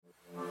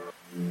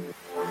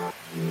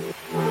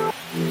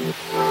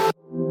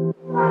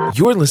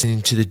You're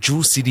listening to the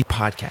Jewel City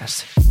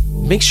Podcast.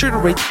 Make sure to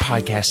rate the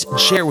podcast and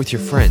share it with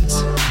your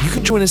friends. You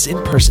can join us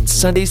in person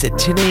Sundays at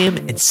 10 a.m.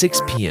 and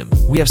 6 p.m.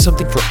 We have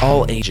something for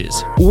all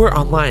ages, or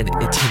online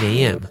at 10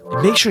 a.m.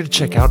 And make sure to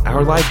check out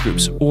our live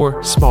groups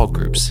or small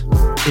groups.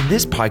 In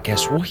this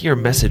podcast, we'll hear a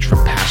message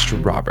from Pastor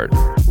Robert.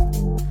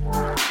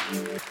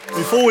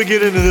 Before we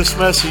get into this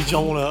message, I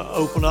want to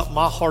open up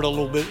my heart a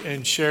little bit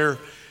and share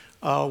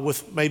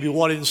with maybe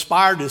what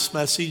inspired this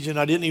message, and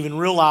I didn't even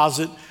realize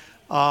it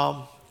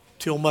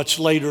till much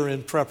later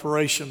in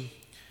preparation.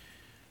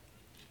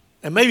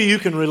 And maybe you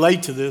can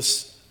relate to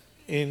this.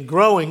 In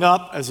growing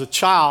up as a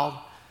child,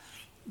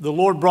 the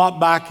Lord brought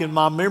back in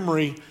my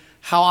memory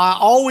how I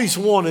always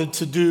wanted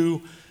to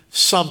do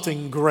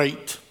something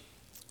great.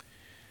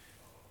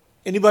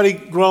 Anybody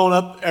growing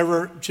up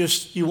ever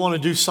just, you want to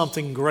do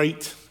something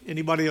great?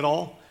 Anybody at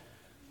all?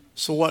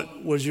 So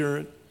what was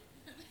you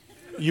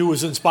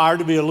was inspired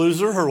to be a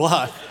loser or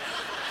what?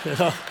 You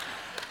know?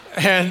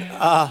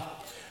 And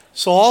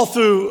so all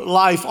through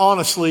life,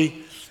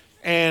 honestly,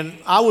 and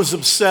I was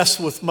obsessed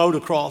with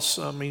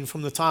motocross. I mean,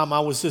 from the time I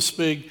was this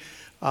big,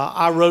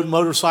 I rode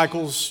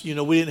motorcycles. You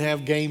know, we didn't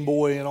have Game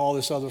Boy and all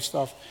this other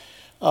stuff.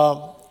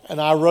 And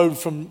I rode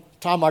from the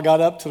time I got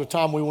up to the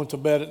time we went to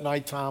bed at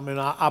nighttime. And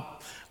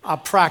I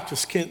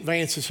practiced. Kent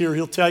Vance is here.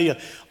 He'll tell you,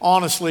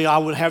 honestly, I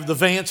would have the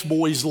Vance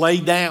boys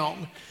lay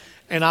down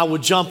and I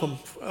would jump them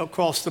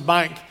across the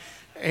bank.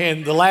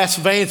 And the last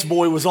Vance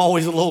boy was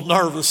always a little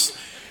nervous.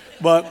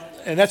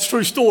 And that's a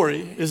true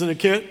story, isn't it,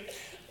 Kent?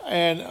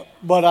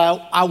 But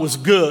I was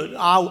good.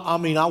 I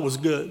mean, I was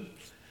good.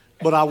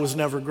 But I was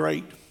never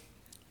great.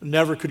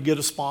 Never could get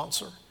a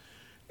sponsor.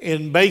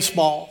 In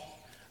baseball,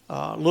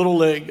 Little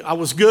League, I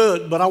was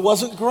good, but I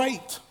wasn't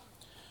great.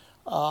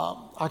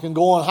 I can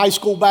go on high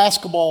school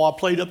basketball. I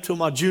played up to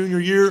my junior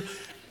year.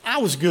 I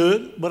was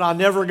good, but I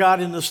never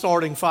got in the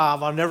starting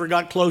five. I never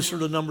got closer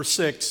to number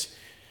 6.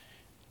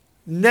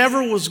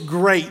 Never was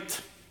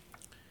great.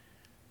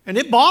 And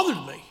it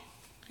bothered me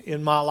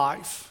in my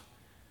life.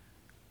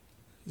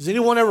 Has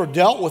anyone ever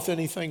dealt with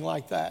anything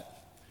like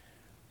that?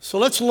 So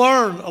let's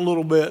learn a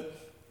little bit.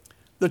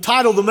 The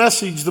title of the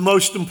message, The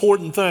Most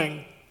Important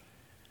Thing.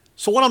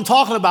 So what I'm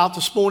talking about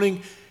this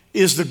morning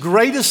is the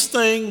greatest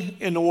thing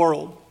in the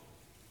world.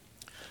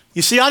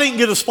 You see, I didn't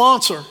get a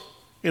sponsor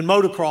in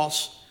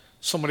motocross.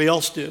 Somebody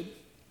else did.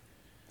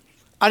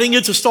 I didn't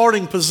get the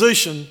starting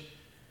position.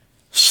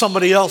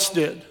 Somebody else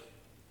did.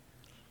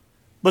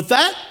 But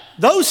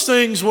those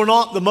things were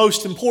not the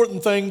most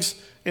important things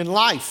in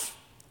life.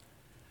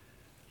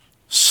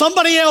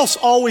 Somebody else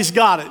always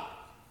got it,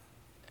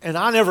 and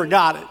I never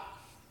got it.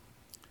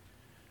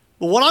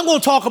 But what I'm going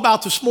to talk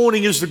about this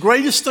morning is the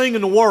greatest thing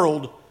in the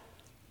world,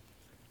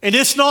 and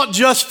it's not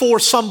just for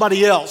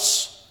somebody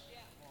else.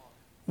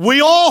 We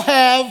all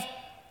have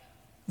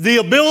the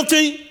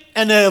ability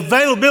and the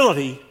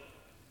availability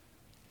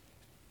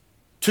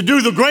to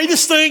do the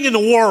greatest thing in the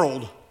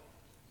world.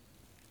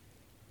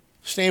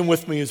 Stand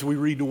with me as we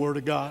read the Word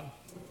of God.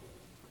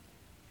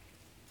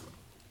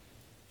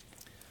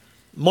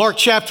 Mark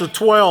chapter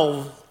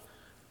 12,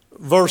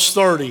 verse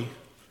 30.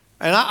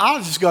 And I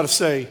just got to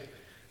say,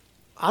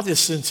 I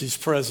just sense His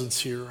presence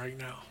here right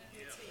now.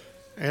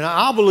 And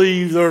I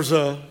believe there's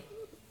a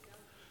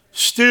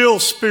still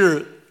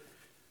spirit,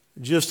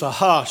 just a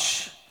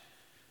hush.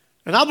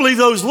 And I believe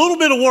those little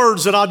bit of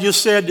words that I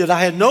just said that I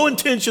had no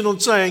intention on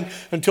saying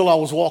until I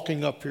was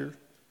walking up here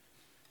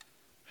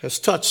has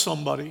touched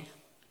somebody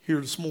here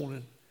this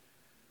morning.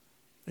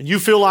 And you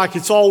feel like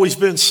it's always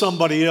been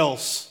somebody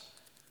else.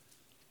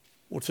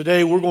 Well,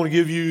 today we're going to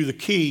give you the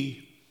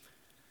key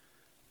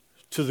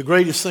to the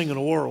greatest thing in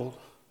the world,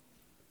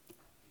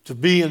 to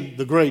being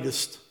the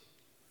greatest.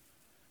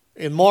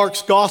 In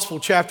Mark's Gospel,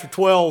 chapter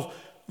 12,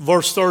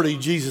 verse 30,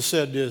 Jesus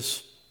said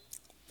this,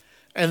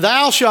 "And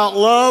thou shalt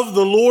love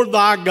the Lord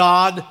thy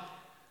God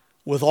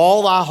with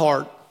all thy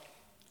heart,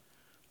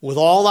 with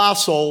all thy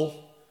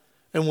soul,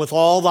 and with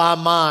all thy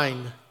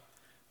mind,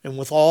 and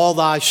with all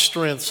thy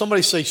strength."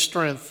 Somebody say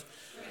strength,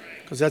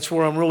 because that's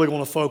where I'm really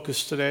going to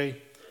focus today.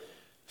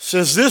 It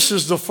says this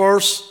is the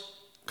first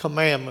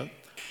commandment.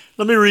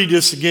 Let me read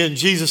this again.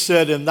 Jesus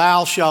said, "And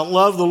thou shalt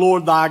love the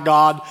Lord thy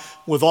God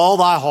with all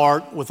thy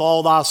heart, with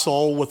all thy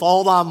soul, with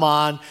all thy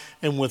mind,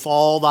 and with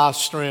all thy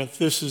strength."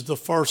 This is the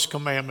first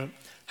commandment.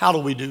 How do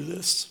we do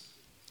this?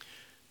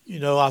 You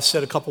know, I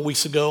said a couple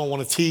weeks ago I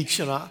want to teach,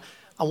 and I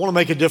want to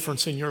make a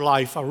difference in your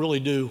life. I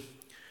really do.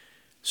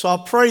 So I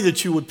pray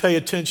that you would pay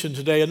attention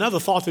today. Another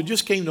thought that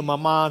just came to my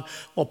mind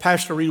while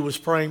Pastor Reed was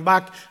praying.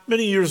 Back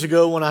many years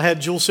ago when I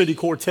had Jewel City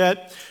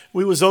Quartet,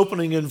 we was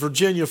opening in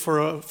Virginia for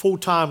a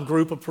full-time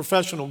group, a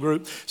professional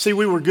group. See,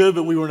 we were good,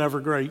 but we were never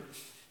great.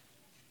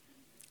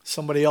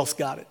 Somebody else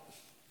got it.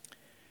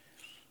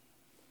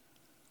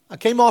 I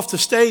came off the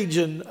stage,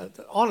 and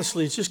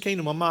honestly, it just came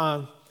to my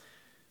mind.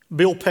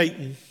 Bill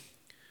Payton,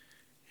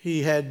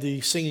 he had the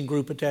singing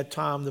group at that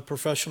time, the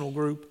professional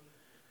group.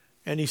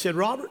 And he said,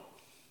 "Robert,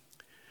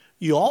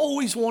 you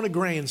always want to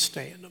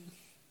grandstand them.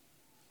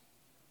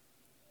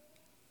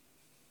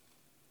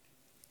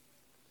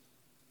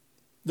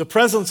 The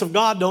presence of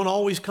God don't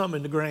always come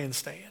in the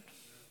grandstand.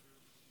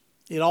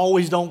 It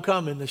always don't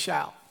come in the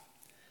shout.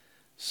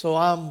 So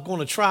I'm going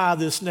to try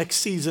this next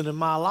season in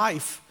my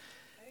life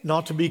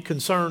not to be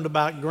concerned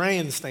about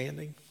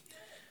grandstanding,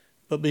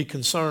 but be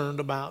concerned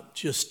about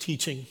just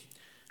teaching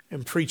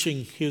and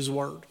preaching His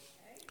word.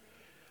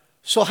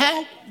 So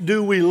how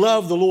do we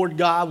love the Lord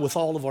God with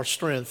all of our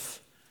strength?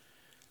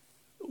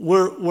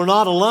 We're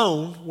not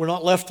alone. We're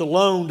not left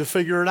alone to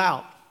figure it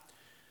out.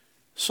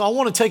 So I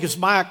want to take us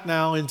back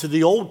now into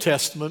the Old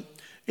Testament,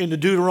 into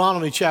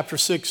Deuteronomy chapter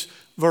 6,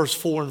 verse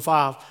 4 and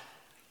 5.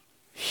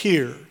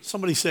 Hear.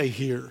 Somebody say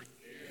hear.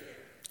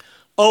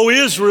 O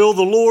Israel,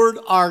 the Lord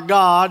our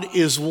God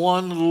is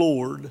one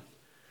Lord.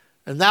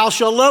 And thou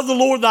shalt love the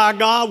Lord thy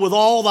God with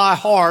all thy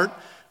heart,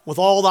 with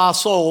all thy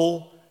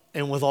soul,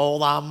 and with all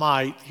thy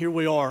might. Here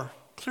we are,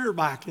 clear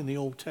back in the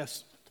Old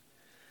Testament.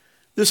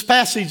 This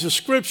passage of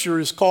Scripture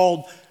is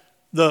called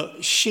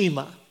the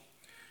Shema,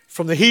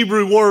 from the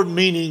Hebrew word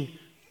meaning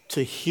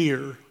to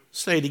hear.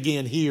 Say it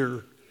again,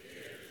 hear.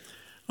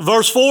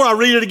 Verse 4, I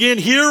read it again.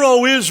 Hear,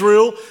 O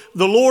Israel,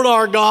 the Lord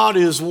our God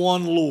is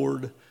one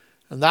Lord.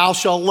 And thou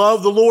shalt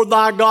love the Lord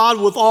thy God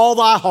with all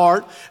thy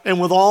heart,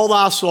 and with all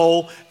thy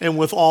soul, and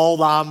with all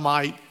thy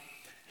might.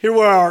 Here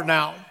we are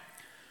now.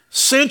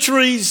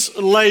 Centuries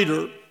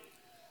later,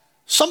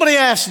 somebody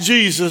asked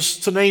Jesus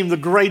to name the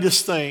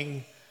greatest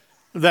thing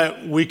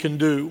that we can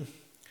do.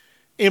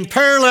 In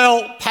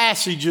parallel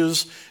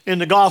passages in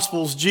the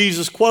Gospels,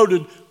 Jesus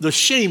quoted the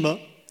Shema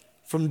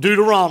from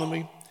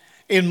Deuteronomy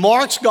in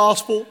Mark's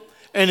Gospel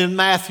and in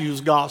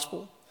Matthew's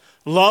Gospel.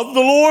 Love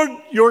the Lord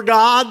your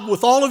God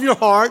with all of your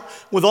heart,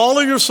 with all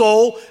of your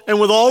soul, and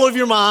with all of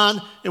your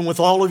mind, and with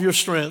all of your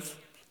strength.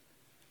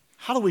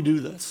 How do we do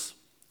this?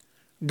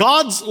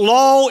 God's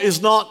law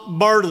is not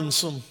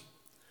burdensome.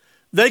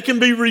 They can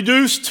be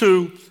reduced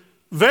to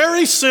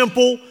very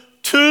simple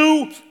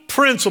two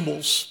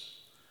principles.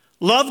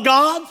 Love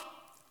God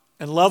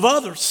and love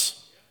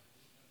others.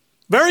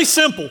 Very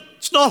simple.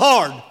 It's not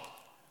hard.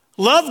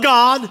 Love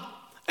God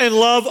and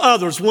love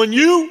others. When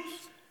you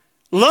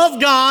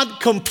love God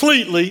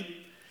completely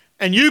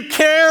and you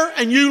care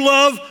and you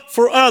love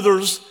for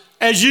others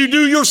as you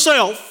do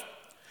yourself,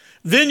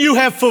 then you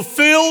have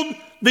fulfilled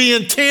the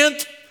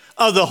intent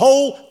of the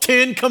whole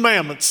 10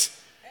 Commandments.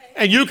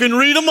 And you can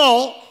read them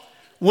all.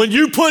 When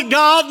you put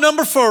God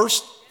number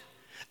first,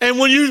 and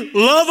when you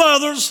love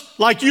others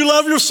like you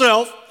love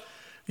yourself,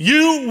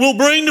 you will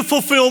bring to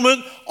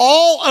fulfillment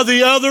all of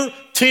the other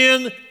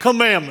 10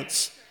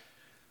 commandments.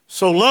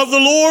 So love the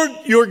Lord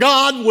your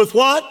God with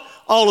what?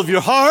 All of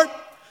your heart,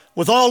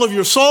 with all of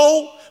your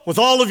soul, with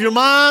all of your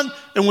mind,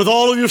 and with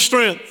all of your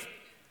strength.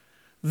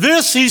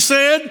 This, he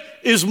said,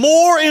 is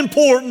more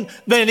important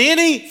than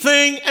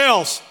anything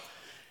else.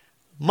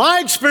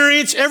 My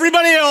experience,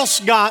 everybody else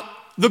got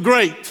the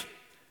great.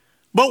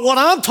 But what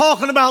I'm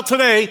talking about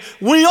today,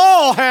 we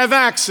all have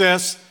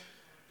access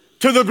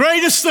to the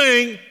greatest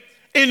thing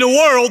in the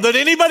world that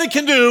anybody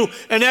can do,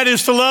 and that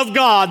is to love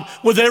God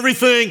with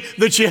everything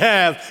that you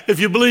have. If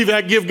you believe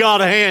that, give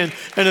God a hand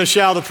and a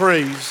shout of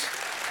praise.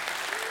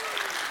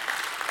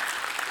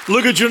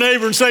 Look at your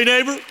neighbor and say,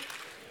 neighbor,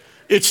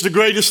 it's the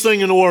greatest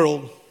thing in the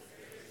world.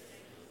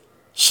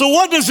 So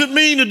what does it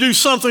mean to do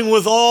something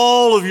with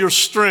all of your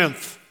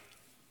strength?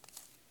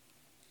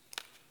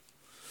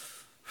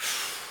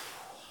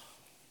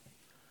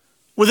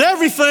 With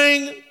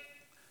everything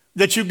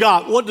that you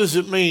got, what does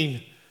it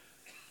mean?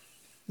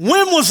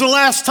 When was the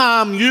last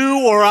time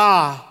you or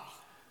I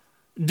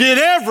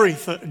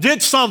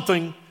did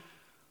something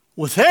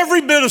with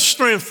every bit of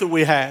strength that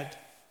we had?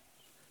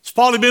 It's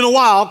probably been a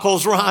while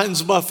because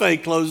Ryan's buffet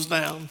closed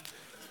down.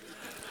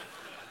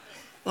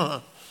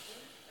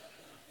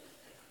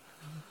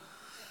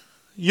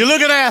 You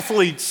look at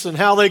athletes and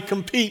how they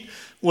compete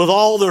with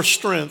all their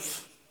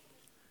strength.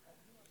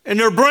 And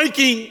they're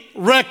breaking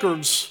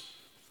records,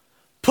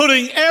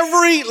 putting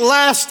every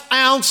last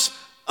ounce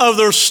of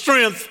their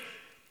strength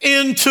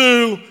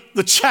into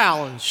the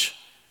challenge.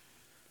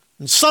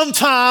 And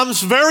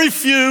sometimes very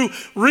few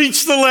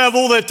reach the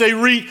level that they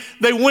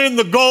win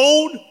the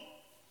gold,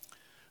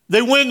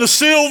 they win the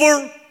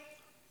silver,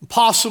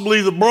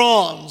 possibly the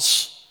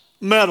bronze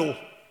medal.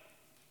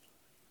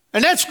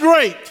 And that's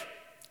great.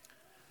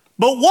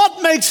 But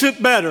what makes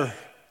it better?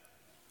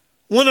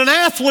 When an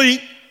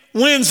athlete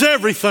wins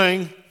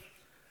everything,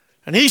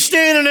 and he's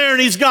standing there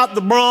and he's got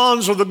the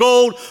bronze or the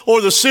gold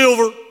or the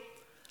silver,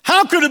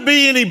 how could it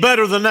be any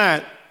better than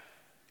that?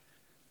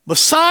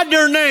 Beside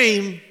their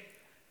name,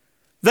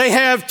 they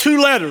have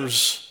two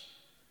letters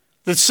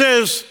that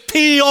says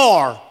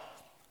PR.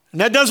 And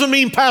that doesn't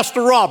mean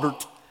Pastor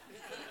Robert.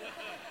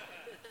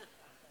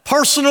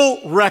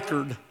 Personal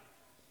record.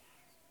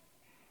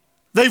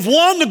 They've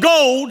won the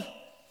gold,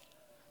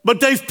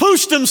 but they've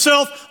pushed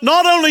themselves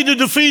not only to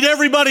defeat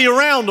everybody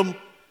around them,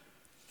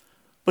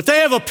 but they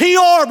have a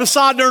PR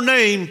beside their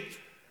name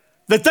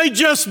that they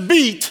just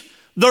beat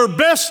their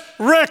best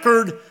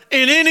record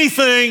in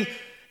anything,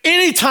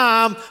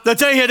 anytime that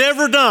they had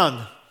ever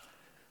done.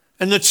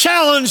 And the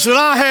challenge that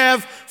I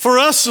have for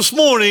us this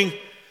morning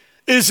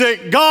is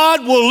that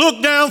God will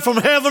look down from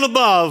heaven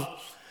above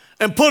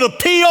and put a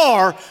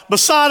PR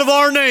beside of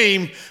our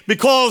name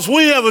because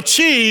we have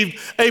achieved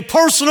a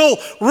personal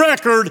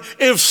record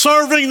of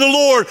serving the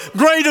Lord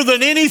greater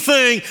than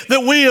anything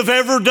that we have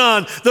ever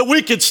done. That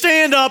we could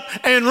stand up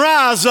and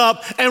rise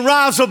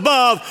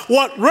above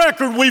what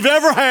record we've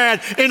ever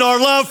had in our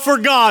love for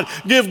God.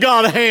 Give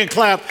God a hand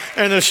clap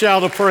and a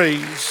shout of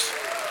praise.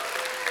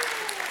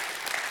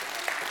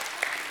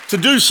 To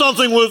do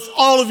something with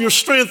all of your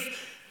strength,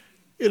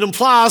 it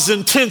implies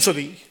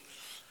intensity,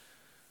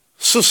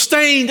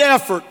 sustained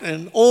effort,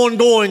 and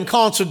ongoing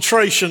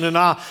concentration. And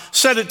I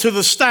said it to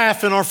the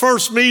staff in our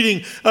first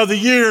meeting of the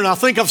year, and I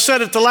think I've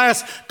said it the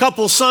last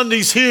couple of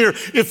Sundays here.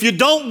 If you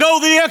don't go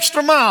the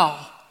extra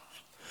mile,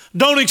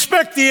 don't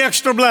expect the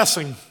extra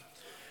blessing.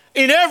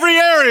 In every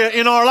area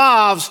in our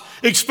lives,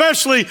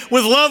 especially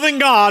with loving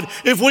God,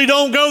 if we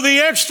don't go the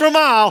extra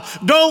mile,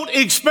 don't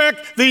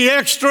expect the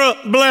extra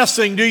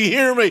blessing. Do you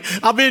hear me?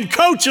 I've been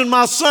coaching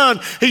my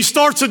son. He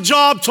starts a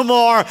job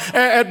tomorrow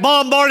at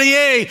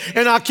Bombardier,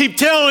 and I keep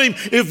telling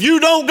him, if you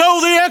don't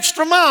go the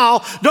extra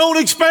mile, don't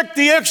expect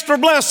the extra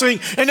blessing,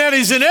 and that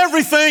is in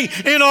everything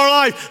in our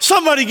life.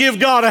 Somebody give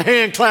God a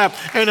hand clap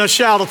and a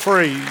shout of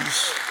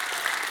praise.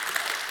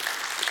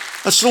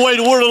 That's the way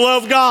we're to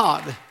love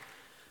God.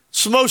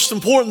 It's the most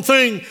important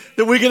thing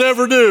that we can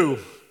ever do.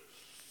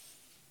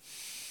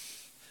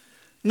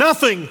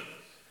 Nothing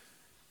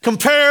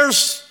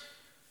compares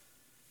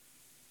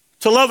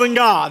to loving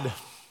God.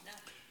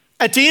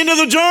 At the end of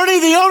the journey,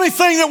 the only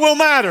thing that will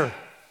matter,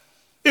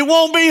 it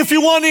won't be if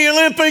you won the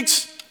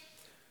Olympics,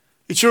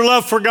 it's your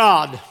love for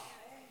God.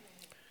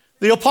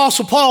 The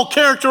Apostle Paul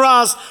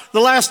characterized the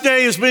last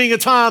day as being a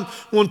time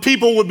when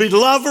people would be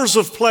lovers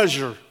of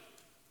pleasure.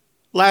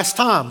 Last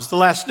times, the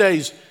last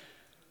days.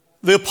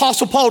 The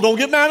Apostle Paul, don't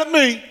get mad at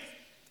me,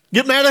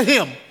 get mad at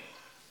him.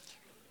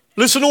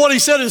 Listen to what he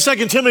said in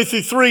 2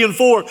 Timothy 3 and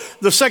 4,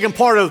 the second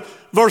part of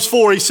verse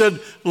 4. He said,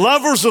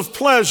 lovers of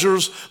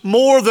pleasures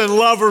more than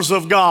lovers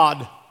of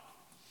God.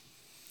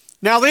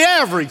 Now the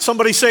average,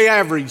 somebody say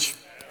average.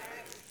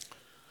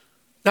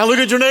 Now look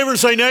at your neighbor and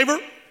say, neighbor,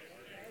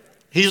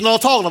 he's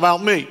not talking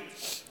about me.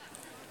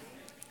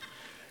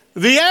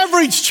 The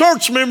average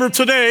church member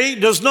today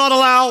does not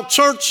allow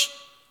church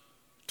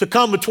to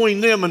come between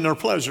them and their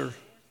pleasure.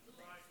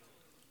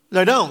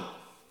 They don't.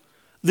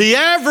 The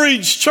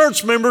average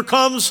church member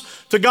comes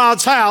to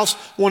God's house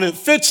when it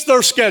fits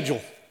their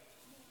schedule.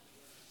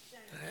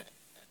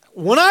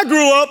 When I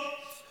grew up,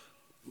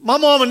 my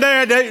mom and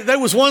dad, there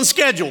was one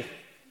schedule.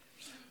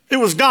 It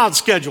was God's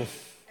schedule.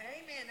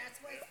 Amen. That's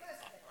what it's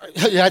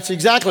supposed to be. That's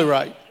exactly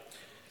right.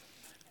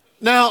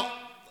 Now,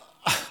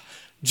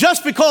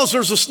 just because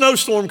there's a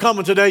snowstorm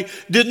coming today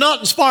did not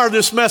inspire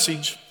this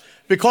message.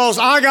 Because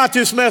I got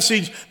this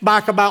message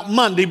back about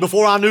Monday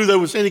before I knew there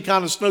was any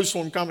kind of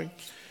snowstorm coming.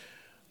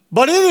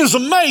 But it is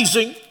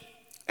amazing,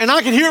 and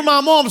I can hear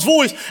my mom's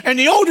voice, and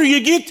the older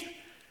you get,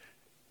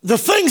 the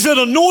things that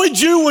annoyed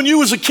you when you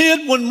was a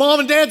kid, when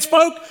mom and dad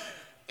spoke,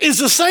 is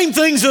the same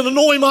things that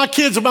annoy my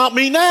kids about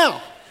me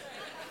now.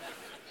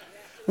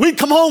 We'd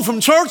come home from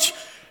church,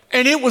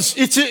 and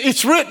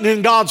it's written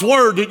in God's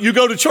word that you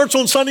go to church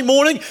on Sunday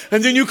morning,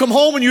 and then you come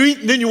home and you eat,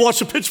 and then you watch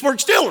the Pittsburgh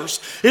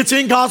Steelers. It's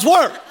in God's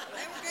word.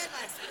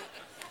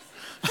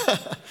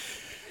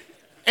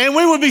 And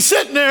we would be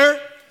sitting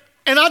there,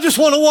 and I just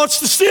want to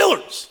watch the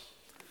Steelers.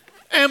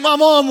 And my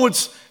mom would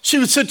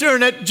sit there,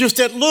 and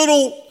that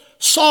little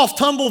soft,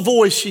 humble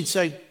voice, she'd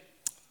say,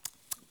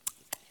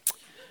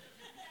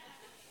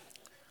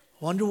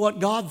 wonder what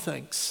God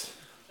thinks.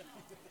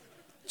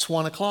 It's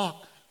 1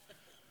 o'clock.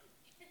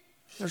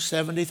 There's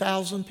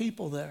 70,000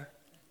 people there.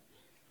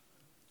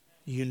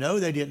 You know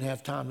they didn't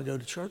have time to go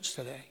to church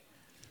today.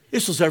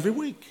 This was every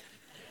week.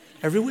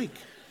 Every week.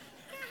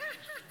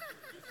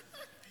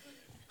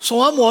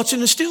 So I'm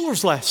watching the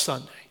Steelers last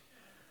Sunday.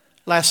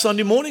 Last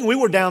Sunday morning, we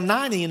were down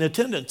 90 in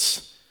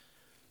attendance.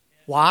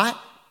 Why?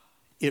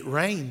 It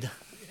rained.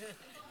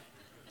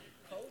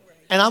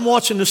 And I'm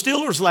watching the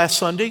Steelers last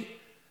Sunday,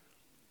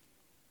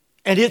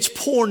 and it's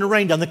pouring the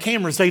rain down. The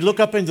cameras, they look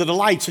up into the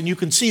lights, and you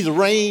can see the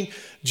rain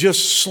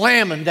just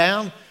slamming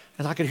down,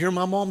 and I could hear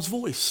my mom's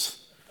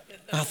voice.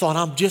 And I thought,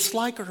 I'm just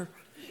like her.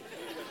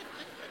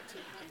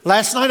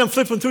 Last night, I'm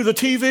flipping through the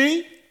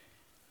TV.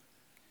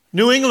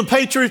 New England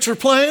Patriots are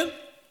playing.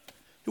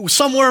 It was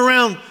somewhere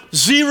around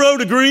 0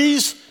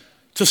 degrees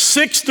to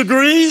 6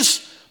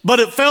 degrees, but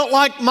it felt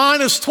like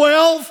minus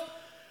 12.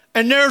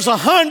 And there's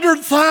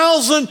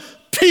 100,000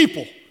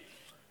 people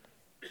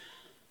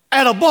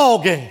at a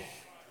ball game.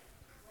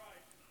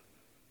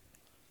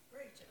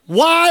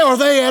 Why are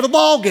they at a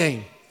ball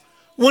game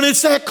when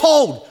it's that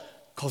cold?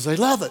 Because they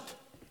love it.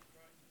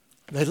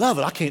 They love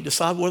it. I can't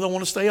decide whether I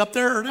want to stay up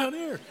there or down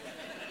here.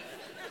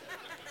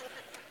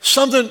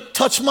 Something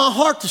touched my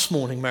heart this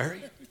morning,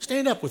 Mary.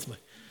 Stand up with me.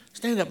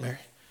 Stand up, Mary.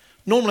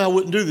 Normally I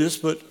wouldn't do this,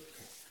 but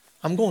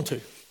I'm going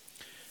to.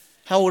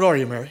 How old are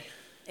you, Mary?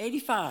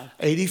 85.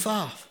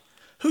 85.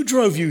 Who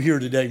drove you here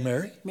today,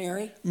 Mary?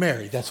 Mary.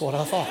 Mary, that's what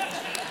I thought.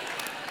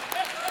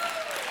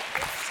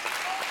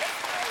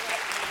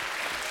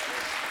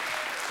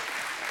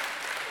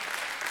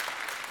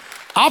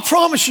 I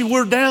promise you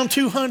we're down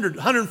 200,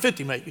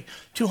 150 maybe,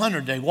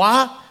 200 today.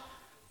 Why?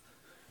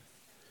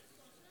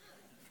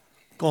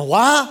 Going,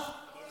 why?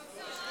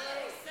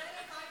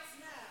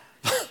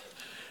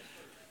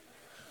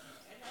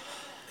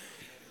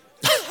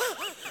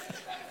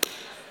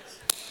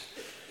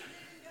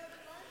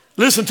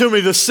 Listen to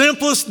me, the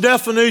simplest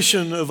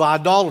definition of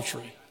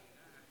idolatry,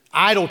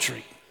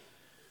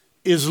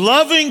 is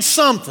loving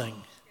something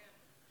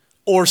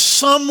or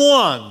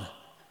someone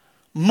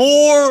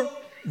more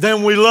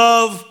than we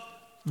love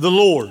the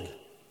Lord.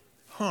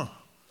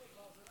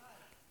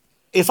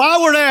 If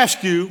I were to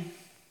ask you,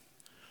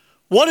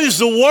 what is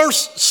the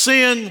worst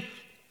sin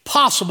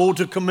possible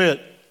to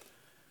commit?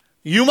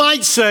 You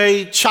might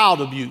say child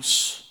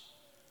abuse.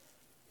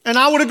 And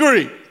I would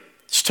agree,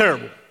 it's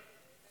terrible.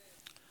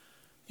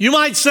 You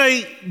might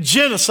say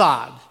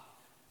genocide,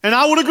 and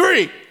I would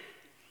agree.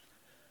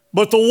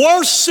 But the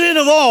worst sin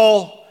of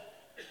all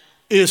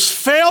is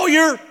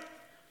failure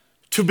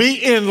to be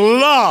in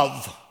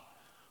love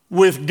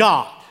with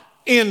God.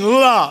 In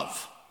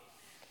love.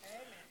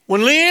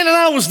 When Leanne and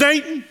I was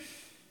dating,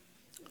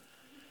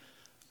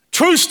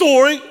 true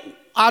story,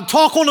 I'd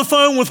talk on the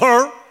phone with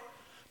her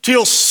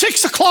till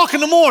 6 o'clock in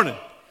the morning.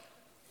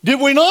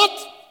 Did we not?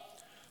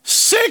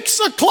 6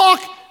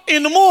 o'clock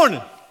in the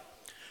morning.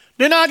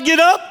 Then I'd get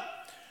up,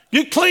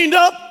 get cleaned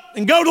up,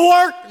 and go to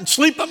work and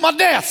sleep at my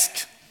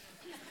desk.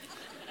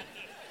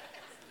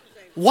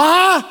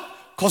 Why?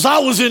 Because I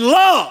was in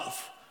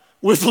love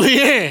with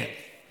Leanne.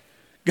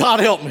 God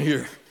help me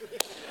here.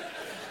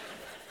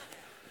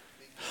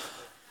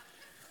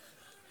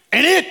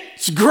 And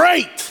it's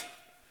great.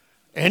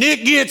 And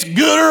it gets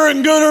gooder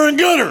and gooder and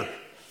gooder.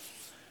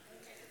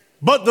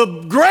 But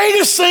the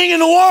greatest thing in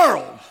the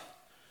world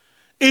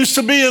is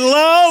to be in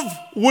love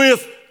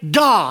with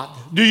God.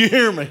 Do you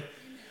hear me?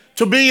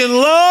 To be in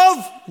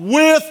love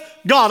with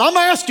God. I'm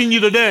asking you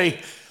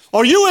today,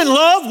 are you in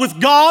love with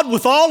God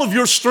with all of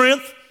your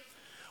strength?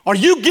 Are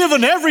you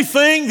giving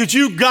everything that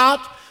you've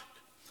got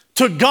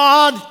to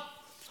God?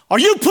 Are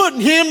you putting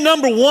Him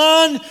number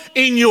one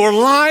in your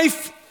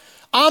life?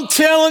 I'm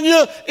telling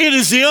you, it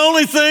is the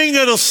only thing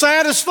that'll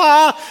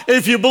satisfy.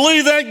 If you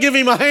believe that, give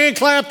Him a hand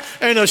clap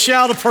and a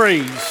shout of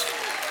praise.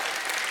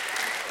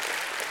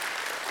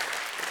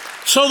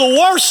 So the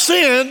worst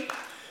sin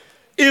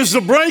is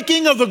the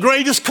breaking of the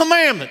greatest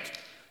commandment.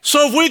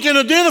 So if we can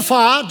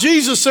identify,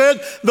 Jesus said,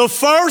 the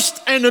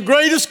first and the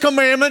greatest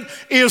commandment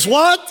is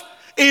what?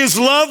 Is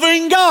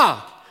loving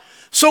God.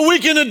 So we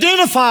can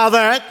identify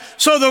that.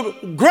 So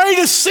the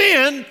greatest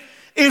sin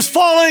is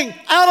falling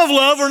out of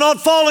love or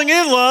not falling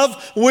in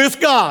love with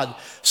God.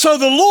 So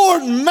the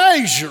Lord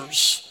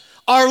measures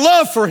our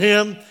love for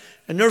Him.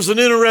 And there's an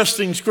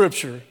interesting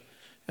scripture,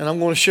 and I'm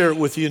going to share it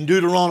with you in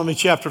Deuteronomy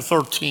chapter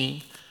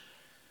 13.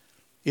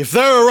 If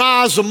there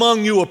arise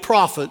among you a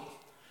prophet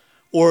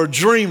or a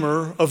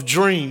dreamer of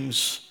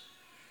dreams,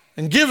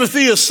 and giveth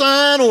thee a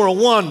sign or a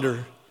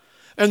wonder,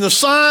 and the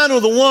sign or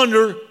the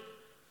wonder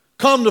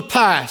come to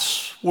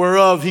pass,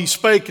 whereof he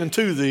spake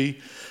unto thee,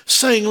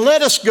 saying,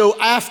 let us go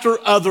after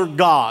other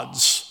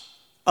gods.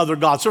 Other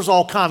gods. There's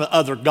all kind of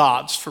other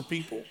gods for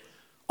people.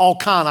 All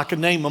kind. I can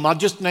name them. I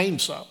just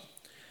named some.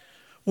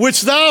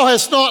 Which thou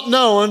hast not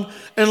known,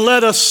 and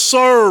let us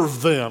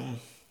serve them.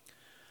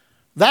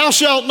 Thou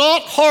shalt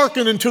not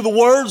hearken unto the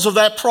words of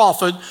that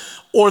prophet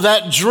or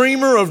that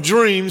dreamer of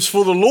dreams,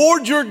 for the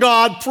Lord your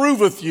God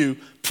proveth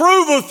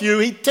you,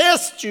 He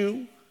tests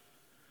you,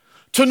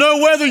 to know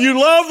whether you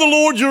love the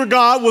Lord your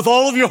God with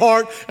all of your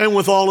heart and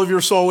with all of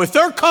your soul. If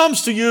there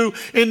comes to you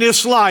in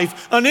this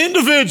life an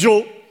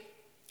individual,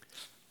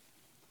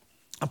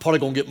 I'm probably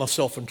going to get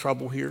myself in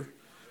trouble here,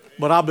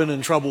 but I've been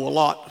in trouble a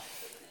lot.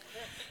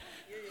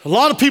 A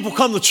lot of people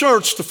come to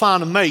church to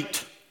find a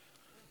mate.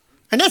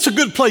 And that's a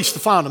good place to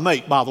find a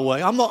mate, by the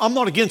way. I'm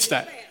not against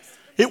that.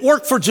 It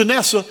worked for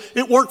Janessa.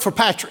 It worked for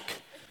Patrick.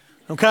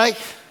 Okay?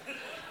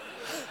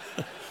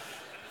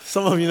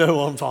 Some of you know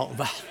what I'm talking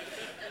about.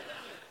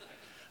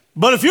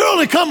 But if you're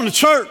only coming to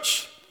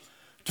church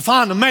to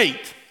find a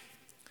mate,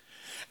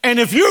 and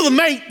if you're the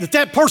mate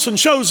that person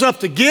shows up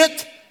to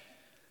get,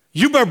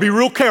 you better be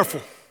real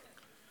careful.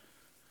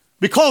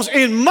 Because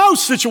in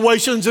most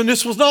situations, and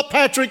this was not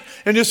Patrick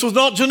and this was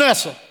not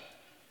Janessa,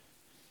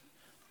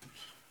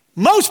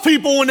 most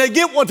people, when they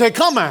get what they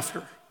come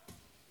after,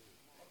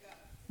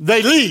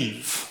 they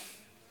leave.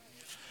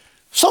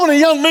 Some of the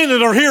young men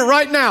that are here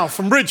right now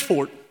from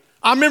Bridgeport,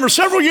 I remember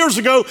several years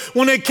ago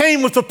when they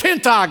came with the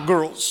Pent-Eye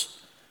girls,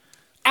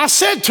 I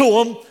said to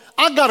them,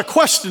 I got a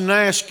question to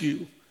ask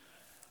you.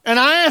 And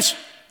I asked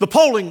the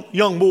polling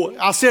young boy,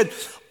 I said,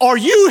 are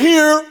you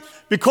here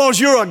because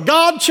you're a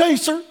God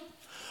chaser,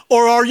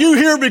 or are you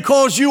here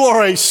because you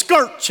are a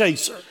skirt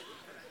chaser?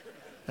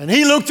 And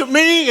he looked at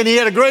me and he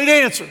had a great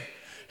answer.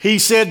 He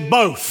said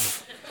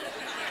both.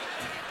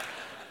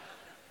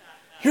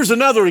 Here's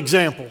another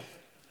example.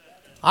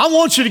 I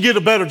want you to get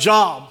a better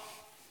job.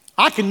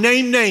 I can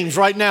name names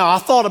right now. I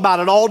thought about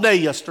it all day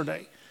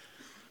yesterday.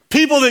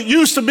 People that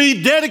used to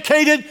be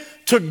dedicated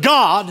to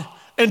God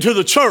and to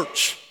the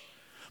church.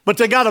 But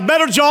they got a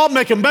better job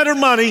making better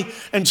money,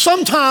 and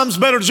sometimes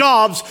better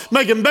jobs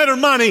making better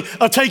money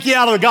will take you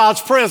out of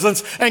God's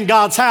presence and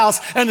God's house,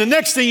 and the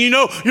next thing you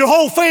know, your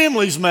whole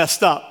family's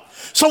messed up.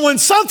 So when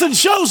something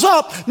shows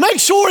up, make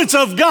sure it's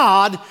of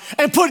God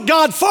and put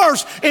God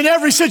first in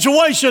every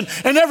situation,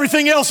 and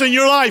everything else in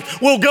your life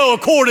will go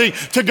according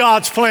to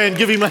God's plan.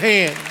 Give him a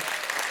hand.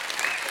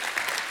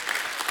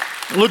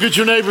 Look at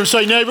your neighbor and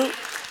say, neighbor,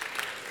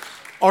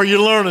 are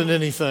you learning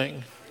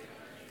anything?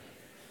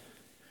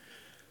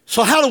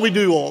 So how do we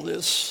do all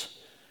this?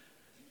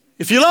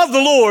 If you love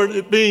the Lord,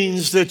 it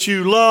means that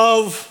you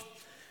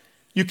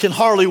can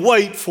hardly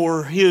wait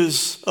for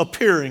his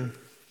appearing.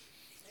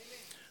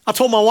 I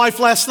told my wife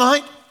last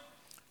night,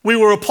 we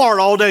were apart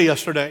all day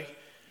yesterday.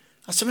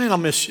 I said, man, I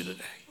miss you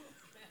today.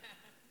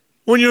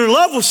 When you're in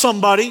love with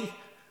somebody,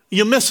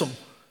 you miss them.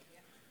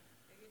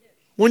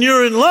 When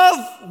you're in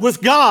love with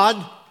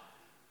God,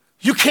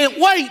 you can't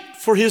wait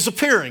for his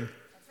appearing.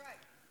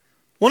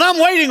 When I'm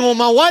waiting on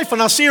my wife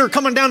and I see her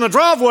coming down the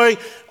driveway,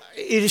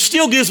 it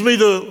still gives me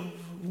the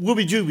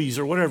whoopie joobies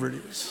or whatever it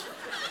is.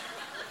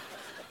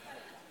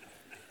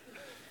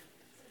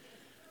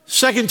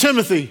 2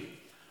 Timothy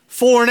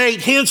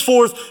 4:8,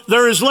 henceforth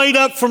there is laid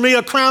up for me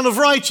a crown of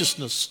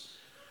righteousness,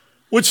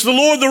 which the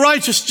Lord the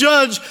righteous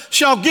judge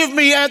shall give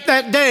me at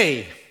that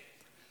day.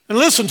 And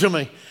listen to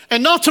me,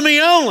 and not to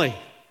me only,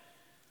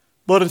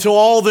 but unto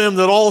all them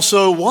that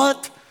also,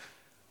 what?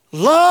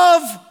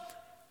 Love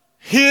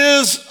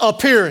his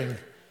appearing.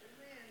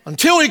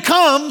 Until he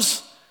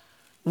comes,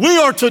 we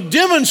are to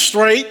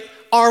demonstrate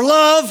our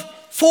love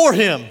for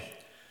him.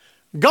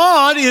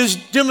 God is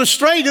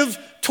demonstrative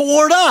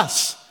toward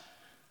us.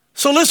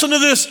 So listen to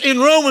this in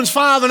Romans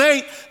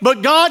 5:8.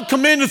 But God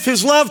commendeth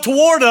his love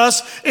toward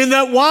us in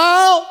that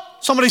while,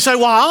 somebody say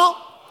while,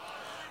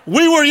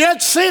 we were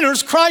yet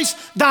sinners, Christ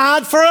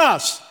died for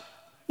us.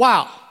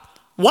 Wow.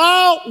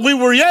 While we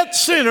were yet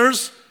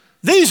sinners,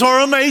 these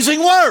are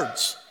amazing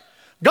words.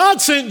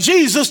 God sent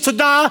Jesus to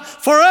die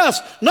for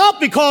us, not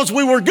because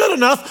we were good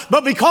enough,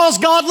 but because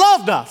God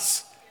loved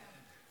us.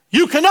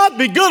 You cannot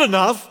be good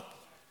enough,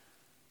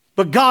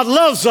 but God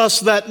loves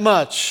us that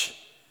much.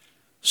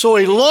 So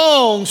he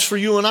longs for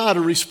you and I to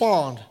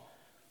respond.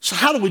 So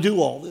how do we do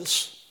all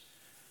this?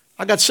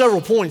 I got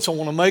several points I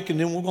want to make, and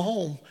then we'll go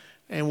home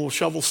and we'll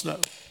shovel snow.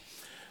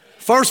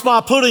 First,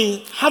 how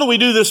do we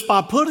do this?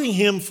 By putting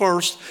him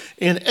first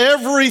in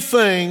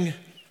everything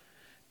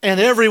and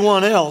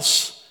everyone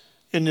else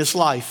in this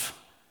life.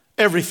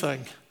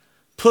 Everything.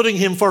 Putting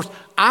him first.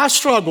 I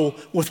struggle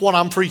with what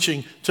I'm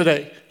preaching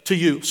today to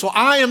you. So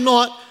I am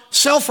not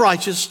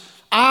self-righteous.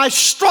 I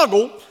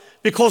struggle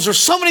because there's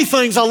so many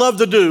things I love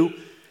to do,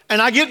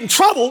 and I get in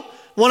trouble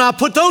when I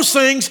put those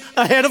things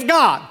ahead of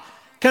God.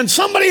 Can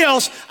somebody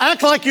else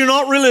act like you're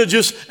not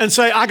religious and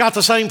say, I got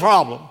the same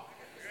problem?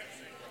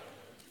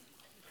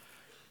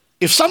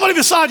 If somebody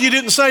beside you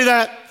didn't say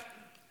that,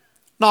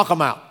 knock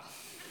them out,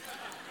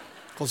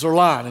 because they're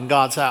lying in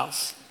God's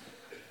house.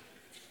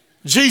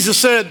 Jesus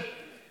said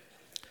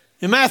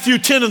in Matthew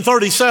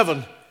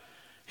 10:37,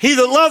 he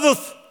that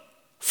loveth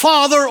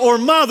father or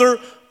mother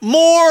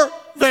more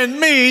than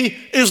me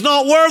is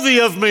not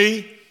worthy of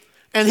me,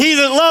 and he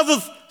that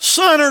loveth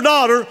son or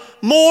daughter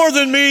more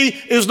than me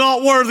is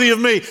not worthy of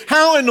me.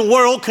 How in the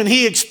world can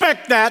he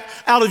expect that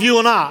out of you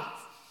and I?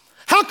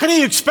 How can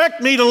he expect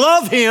me to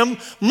love him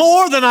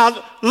more than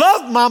I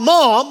love my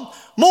mom,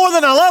 more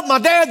than I love my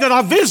dad that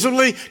I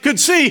visibly could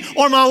see,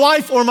 or my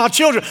wife or my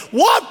children?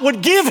 What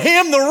would give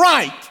him the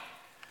right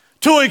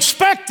to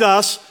expect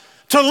us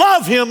to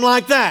love him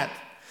like that?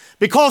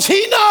 Because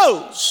he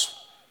knows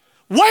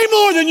way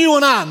more than you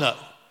and I know.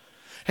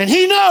 And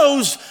he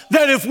knows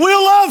that if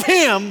we'll love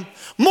him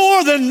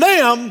more than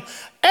them,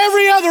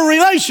 every other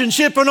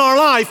relationship in our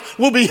life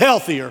will be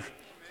healthier.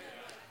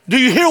 Do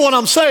you hear what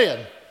I'm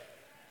saying?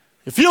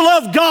 If you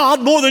love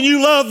God more than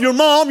you love your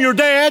mom, your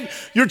dad,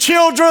 your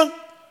children,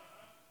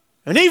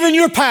 and even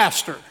your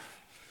pastor,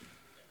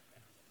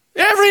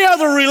 every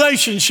other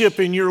relationship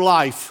in your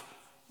life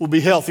will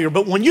be healthier.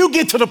 But when you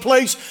get to the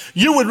place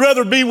you would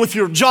rather be with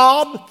your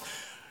job,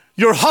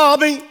 your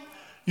hobby,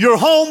 your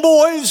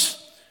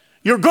homeboys,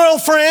 your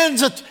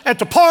girlfriends at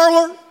the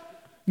parlor,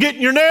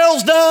 getting your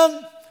nails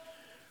done,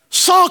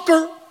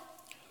 soccer,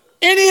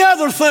 any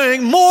other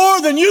thing more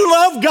than you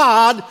love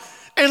God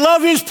and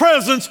love his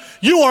presence,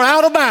 you are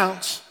out of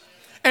bounds.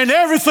 And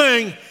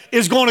everything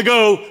is going to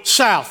go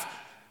south.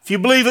 If you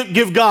believe it,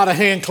 give God a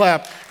hand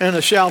clap and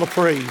a shout of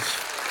praise.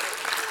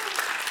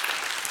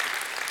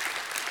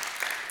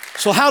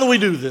 So how do we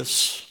do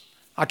this?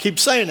 I keep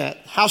saying that.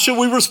 How should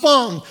we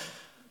respond?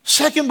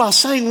 Second, by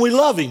saying we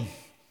love him.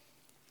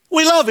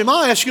 We love him.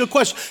 I'll ask you a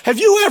question. Have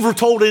you ever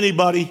told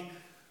anybody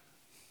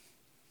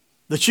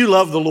that you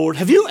love the Lord?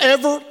 Have you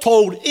ever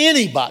told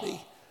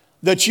anybody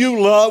that you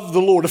love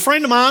the Lord? A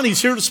friend of mine,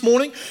 he's here this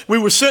morning. We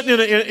were sitting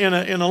in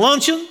a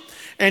luncheon,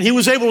 and he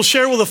was able to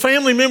share with a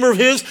family member of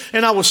his,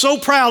 and I was so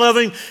proud of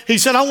him. He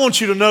said, I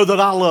want you to know that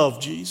I love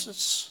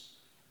Jesus.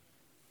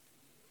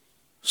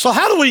 So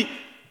how do we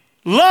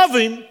love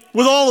him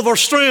with all of our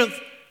strength?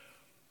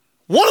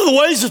 One of the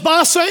ways is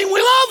by saying we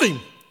love him.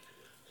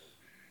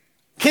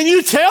 Can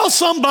you tell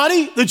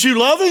somebody that you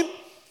love him?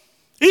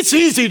 It's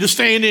easy to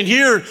stand in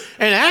here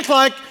and act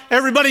like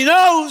everybody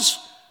knows.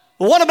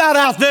 But what about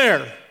out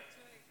there?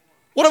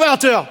 What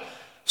about the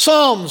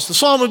Psalms, the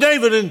Psalm of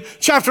David in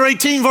chapter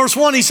 18, verse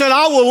 1, he said,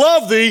 I will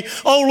love thee,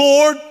 O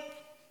Lord,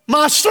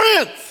 my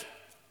strength.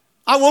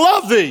 I will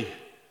love thee.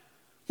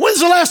 When's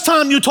the last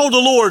time you told the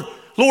Lord,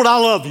 Lord, I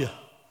love you?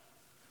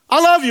 I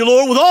love you,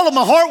 Lord, with all of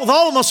my heart, with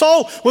all of my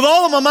soul, with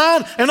all of my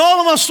mind, and all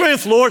of my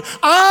strength, Lord.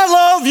 I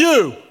love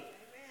you.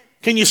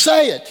 Can you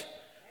say it?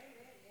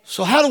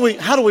 So how do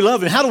we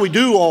love him? How do we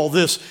do all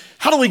this?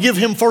 How do we give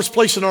him first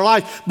place in our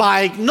life?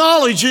 By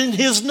acknowledging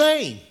his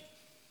name.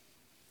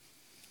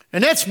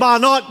 And that's by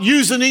not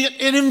using it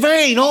in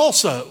vain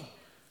also.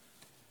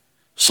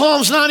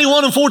 Psalms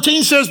 91 and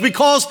 14 says,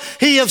 because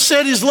he hath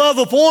set his love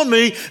upon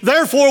me,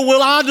 therefore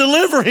will I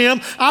deliver him.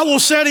 I will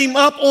set him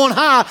up on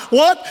high.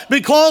 What?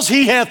 Because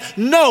he hath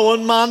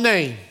known my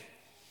name.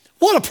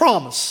 What a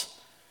promise.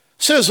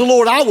 Says the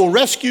Lord, I will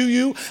rescue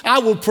you. I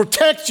will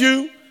protect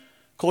you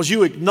because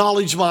you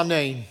acknowledge my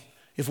name.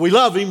 If we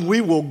love him, we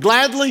will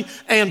gladly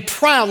and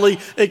proudly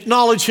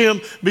acknowledge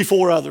him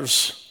before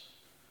others.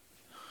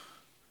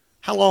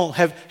 How long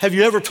have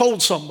you ever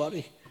told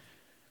somebody?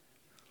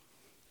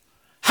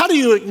 How do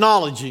you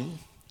acknowledge him?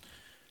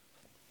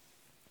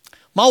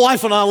 My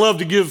wife and I love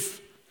to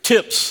give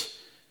tips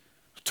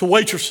to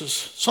waitresses,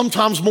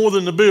 sometimes more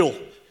than the bill.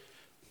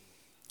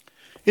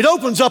 It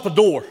opens up a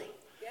door.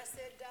 Yes,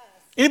 it does.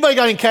 Anybody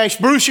got any cash?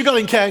 Bruce, you got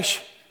any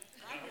cash?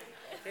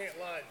 I can't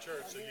lie in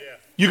church, so yeah.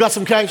 You got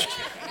some cash?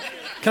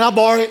 Can I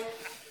borrow it?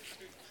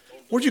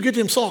 Where'd you get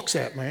them socks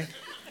at, man?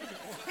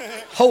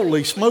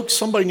 Holy smokes,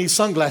 somebody needs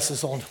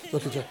sunglasses on.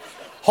 Look at that.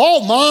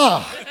 Oh,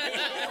 my.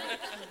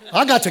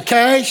 I got the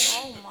cash.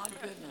 Oh, my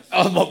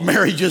goodness. Oh,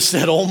 Mary just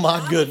said, oh,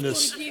 my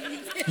goodness.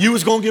 You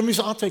was going to give me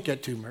some? I'll take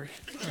that too, Mary.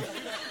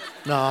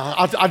 No,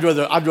 I'd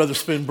rather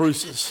spend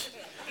Bruce's.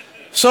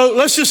 So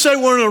let's just say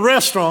we're in a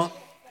restaurant,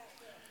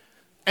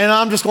 and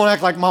I'm just going to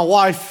act like my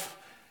wife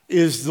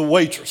is the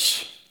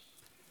waitress.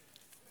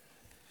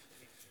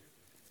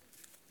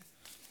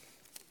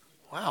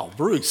 Wow,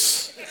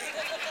 Bruce.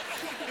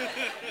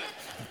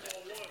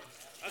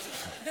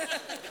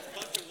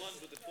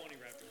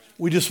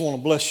 We just want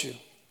to bless you.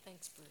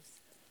 Thanks, Bruce.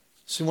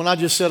 See, when I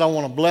just said I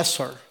want to bless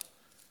her,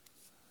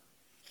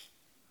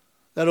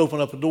 that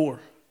opened up a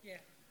door. Yeah.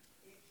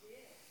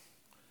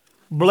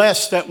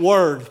 Bless, that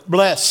word,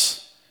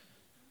 bless.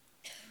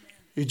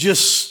 It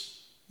just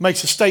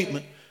makes a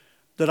statement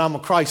that I'm a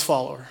Christ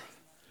follower.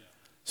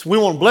 So we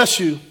want to bless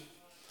you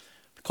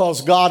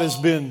because God has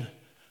been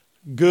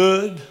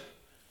good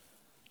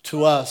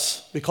to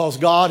us. Because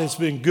God has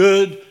been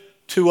good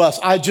to us.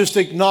 I just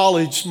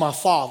acknowledged my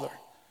Father.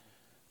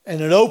 And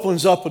it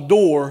opens up a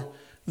door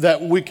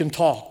that we can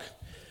talk.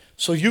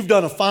 So you've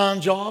done a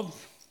fine job,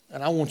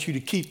 and I want you to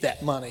keep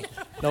that money.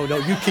 No,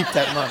 you keep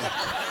that money.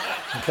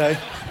 Okay?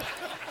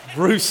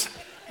 Bruce,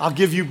 I'll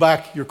give you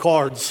back your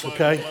cards,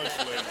 okay?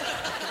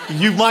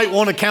 You might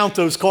want to count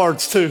those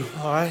cards too,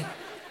 all right?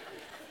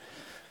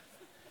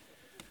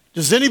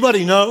 Does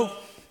anybody know?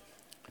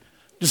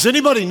 Does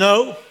anybody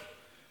know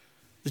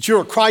that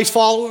you're a Christ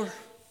follower?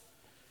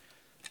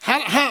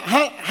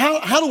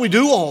 How do we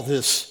do all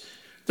this?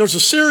 There's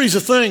a series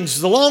of things.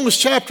 The longest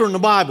chapter in the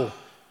Bible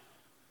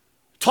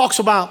talks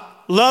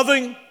about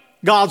loving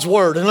God's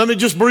word. And let me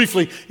just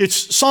briefly,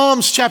 it's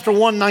Psalms chapter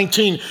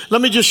 119. Let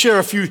me just share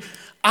a few.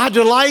 I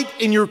delight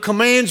in your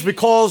commands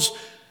because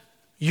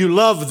you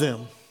love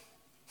them.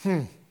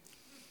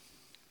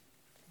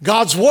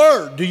 God's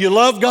word. Do you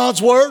love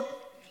God's word?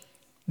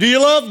 Do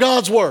you love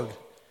God's word?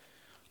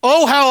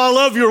 Oh, how I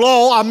love your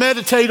law. I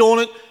meditate on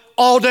it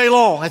all day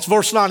long. That's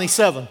verse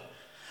 97.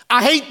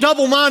 I hate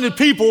double-minded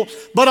people,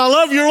 but I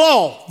love your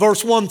law,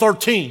 verse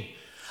 113.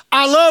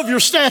 I love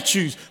your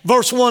statutes,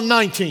 verse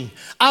 119.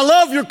 I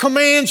love your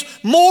commands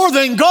more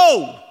than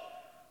gold,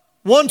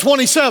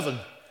 127.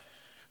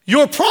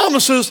 Your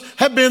promises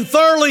have been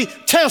thoroughly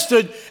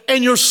tested,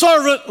 and your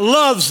servant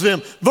loves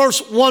them,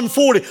 verse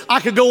 140. I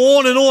could go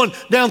on and on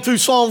down through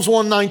Psalms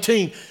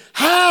 119.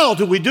 How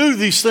do we do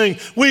these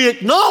things? We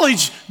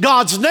acknowledge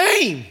God's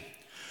name.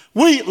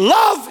 We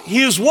love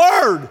his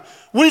word.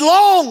 We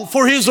long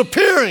for his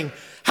appearing.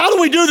 How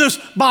do we do this?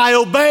 By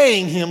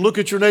obeying him. Look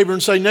at your neighbor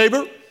and say,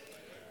 neighbor,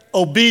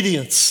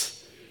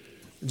 obedience.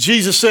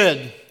 Jesus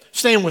said,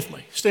 stand with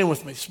me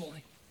this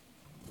morning.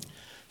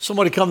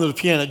 Somebody come to the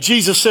piano.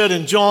 Jesus said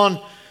in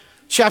John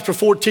chapter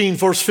 14,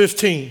 verse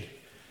 15,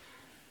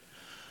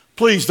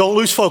 please don't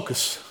lose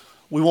focus.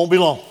 We won't be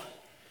long.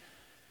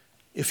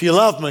 If you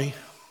love me,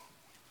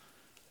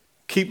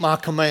 keep my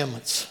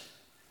commandments.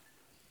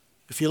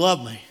 If you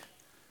love me,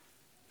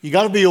 you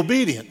got to be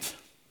obedient.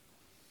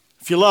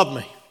 If you love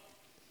me.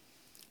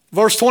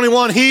 Verse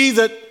 21, he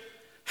that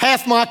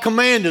hath my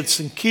commandments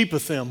and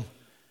keepeth them,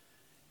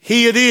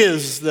 he it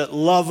is that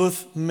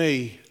loveth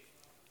me.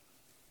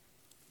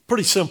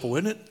 Pretty simple,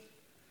 isn't it?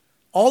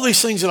 All these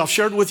things that I've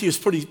shared with you is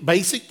pretty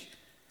basic.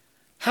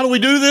 How do we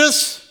do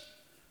this?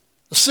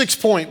 The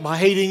sixth point, by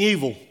hating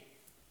evil.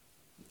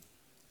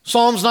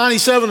 Psalms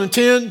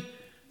 97:10,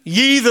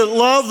 ye that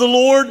love the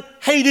Lord,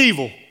 hate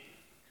evil.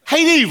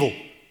 Hate evil.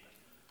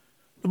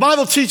 The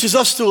Bible teaches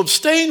us to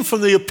abstain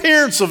from the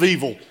appearance of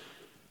evil,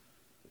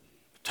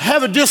 to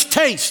have a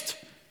distaste,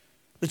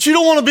 that you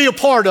don't want to be a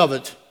part of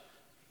it.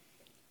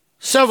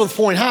 Seventh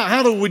point,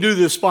 how do we do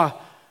this? By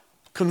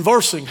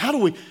conversing. How do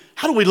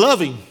we love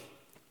him?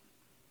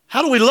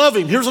 How do we love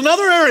him? Here's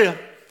another area.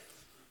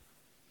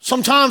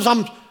 Sometimes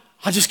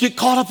I just get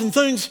caught up in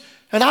things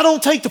and I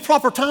don't take the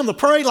proper time to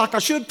pray like I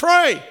should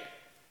pray.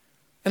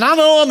 And I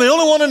know I'm the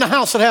only one in the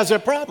house that has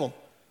that problem.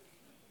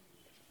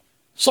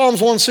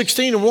 Psalms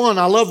 116:1,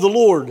 I love the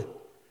Lord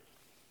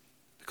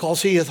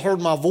because he hath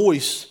heard my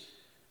voice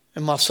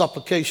and my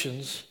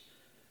supplications,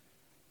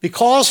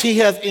 because he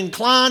hath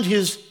inclined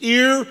his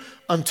ear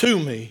unto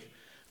me.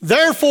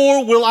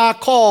 Therefore will I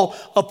call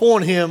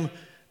upon him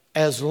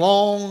as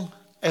long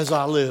as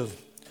I live.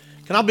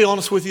 Can I be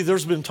honest with you?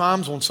 There's been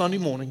times on Sunday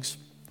mornings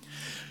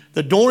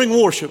that during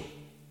worship,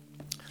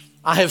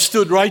 I have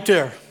stood right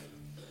there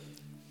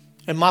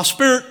and my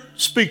spirit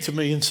speak to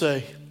me and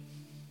say,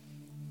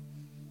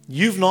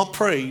 you've not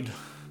prayed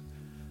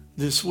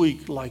this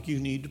week like you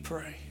need to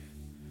pray.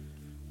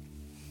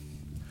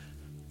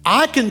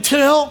 I can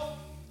tell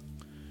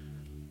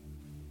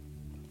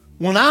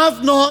when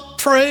I've not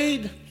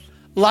prayed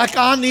like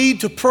I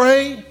need to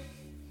pray.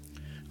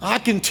 I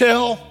can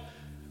tell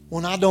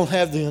when I don't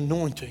have the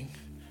anointing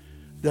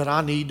that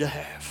I need to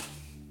have.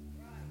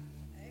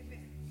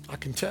 I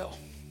can tell.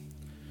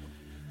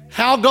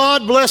 How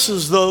God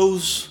blesses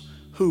those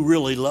who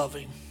really love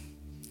him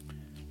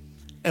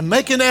and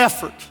make an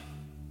effort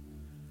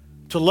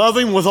to love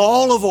him with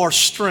all of our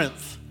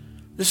strength.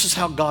 This is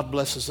how God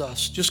blesses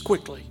us. Just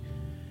quickly.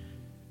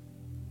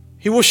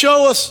 He will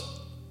show us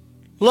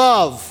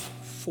love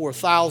for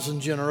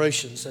 1,000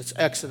 generations. That's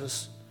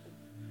Exodus.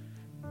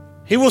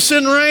 He will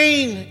send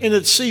rain in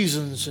its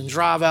seasons and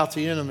drive out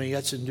the enemy.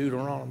 That's in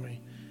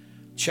Deuteronomy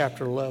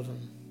chapter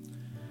 11.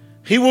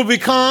 He will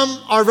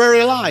become our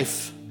very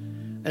life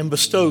and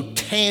bestow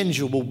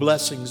tangible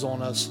blessings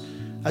on us.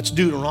 That's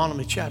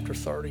Deuteronomy chapter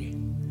 30.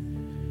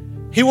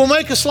 He will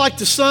make us like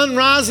the sun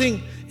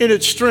rising in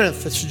its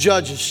strength. That's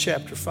Judges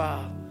chapter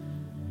 5.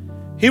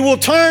 He will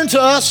turn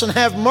to us and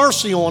have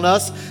mercy on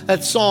us.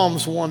 That's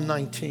Psalms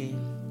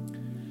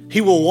 119. He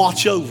will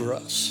watch over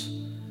us.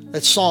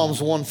 That's Psalms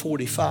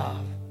 145.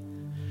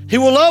 He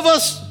will love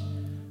us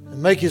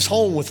and make his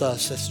home with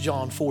us. That's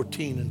John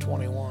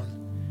 14:21.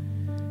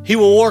 He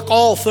will work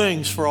all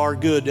things for our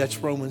good. That's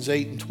Romans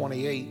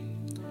 8:28.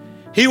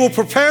 He will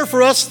prepare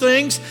for us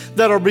things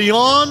that are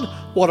beyond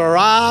what our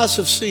eyes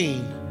have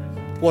seen,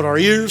 what our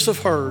ears have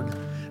heard,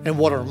 and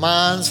what our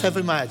minds have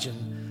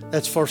imagined.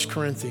 That's 1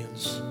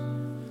 Corinthians.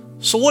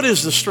 So what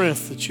is the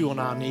strength that you and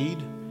I need?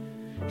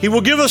 He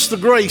will give us the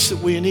grace that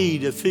we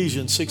need.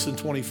 Ephesians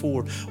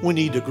 6:24. We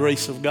need the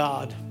grace of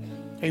God.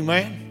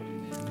 Amen.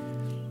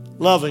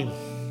 Love him.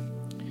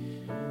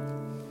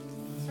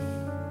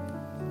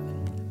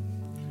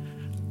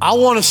 I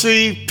want to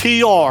see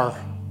PR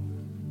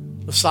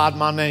beside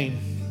my name.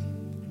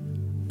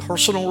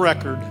 Personal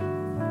record.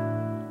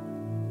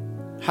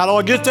 How do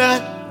I get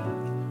that?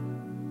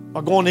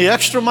 By going the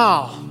extra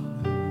mile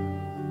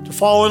to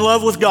fall in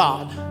love with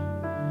God.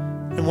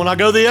 And when I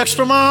go the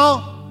extra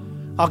mile,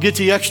 I'll get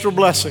the extra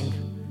blessing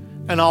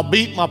and I'll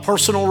beat my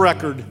personal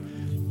record.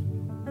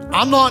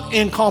 I'm not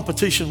in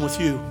competition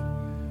with you.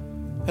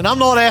 And I'm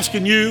not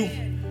asking you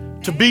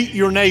to beat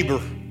your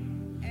neighbor.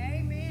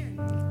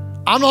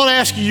 I'm not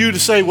asking you to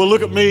say, well,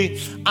 look at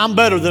me, I'm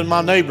better than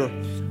my neighbor.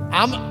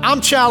 I'm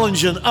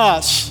challenging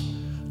us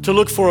to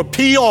look for a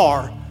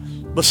PR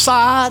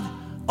beside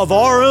of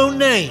our own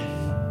name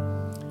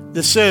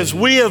that says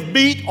we have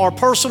beat our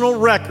personal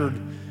record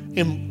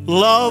in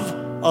love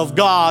of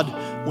God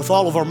with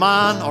all of our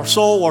mind, our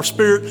soul, our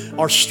spirit,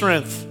 our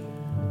strength.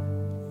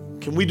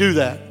 Can we do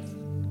that?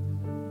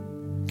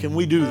 Can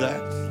we do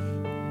that?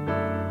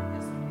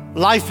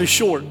 Life is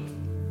short.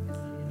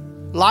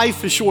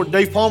 Life is short.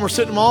 Dave Palmer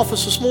sitting in my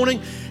office this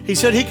morning. He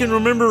said he can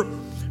remember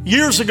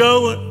years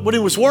ago when he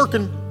was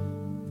working,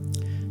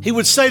 he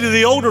would say to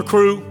the older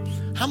crew,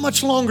 how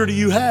much longer do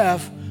you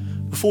have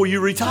before you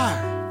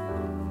retire?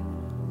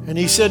 And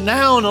he said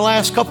now in the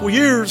last couple of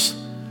years,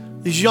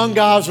 these young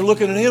guys are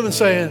looking at him and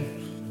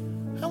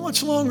saying, how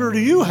much longer do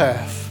you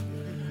have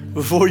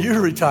before you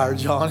retire,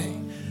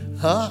 Johnny?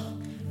 Huh?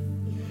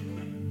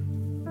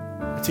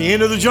 It's the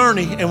end of the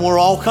journey and we're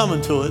all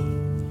coming to it.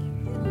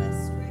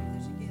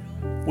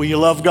 Will you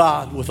love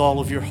God with all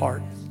of your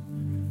heart?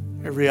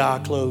 Every eye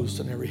closed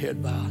and every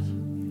head bowed.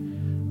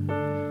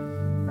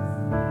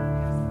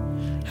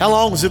 How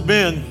long has it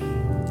been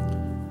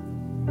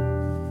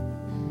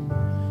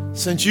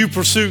since you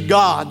pursued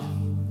God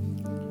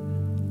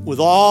with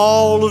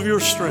all of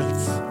your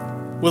strength?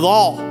 With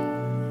all.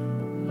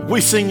 We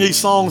sing these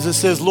songs that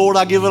says, Lord,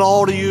 I give it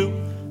all to you.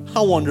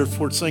 I wonder if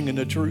we're singing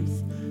the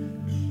truth.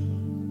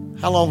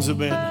 How long has it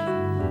been?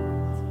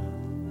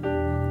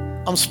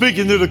 I'm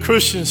speaking to the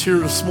Christians here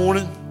this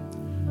morning.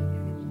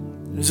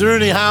 Is there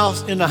any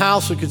house in the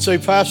house that could say,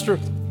 Pastor,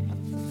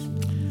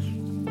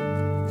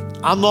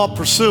 I'm not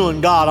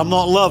pursuing God. I'm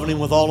not loving Him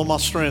with all of my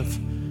strength.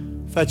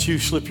 If that's you,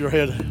 slip your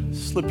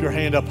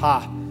hand up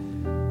high.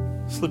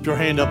 Slip your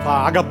hand up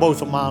high. I got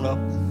both of mine up.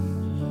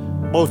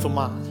 Both of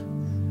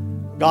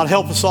mine. God,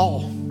 help us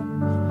all.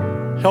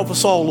 Help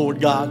us all, Lord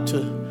God,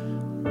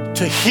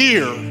 to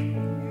hear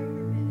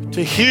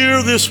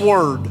this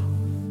word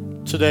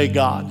today,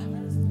 God.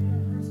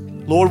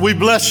 Lord, we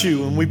bless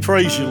you and we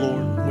praise you,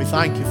 Lord. We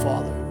thank you,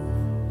 Father.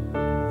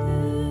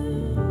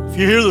 If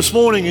you're here this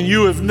morning and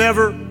you have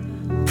never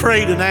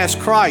prayed and asked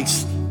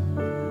Christ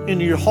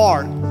into your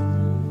heart,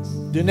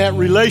 then that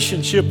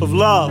relationship of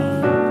love,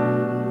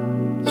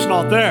 it's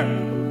not there.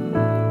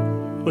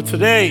 But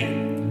today,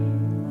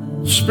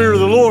 the Spirit of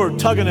the Lord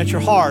tugging at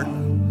your heart.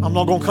 I'm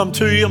not going to come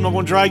to you. I'm not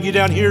going to drag you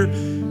down here.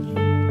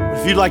 But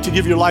if you'd like to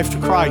give your life to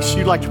Christ,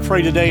 you'd like to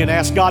pray today and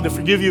ask God to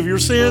forgive you of your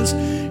sins,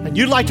 and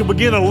you'd like to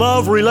begin a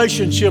love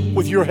relationship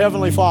with your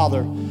Heavenly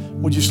Father,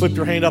 would you slip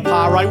your hand up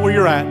high right where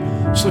you're at?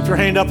 Slip your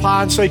hand up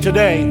high and say,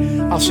 today,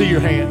 I'll see your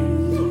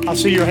hand. I'll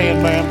see your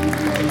hand,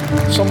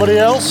 ma'am. Somebody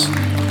else?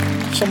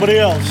 Somebody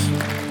else?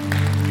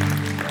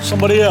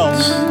 Somebody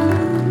else?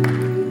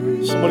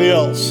 Somebody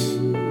else?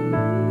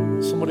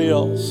 Somebody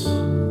else?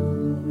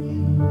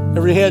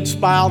 Every head's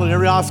bowed and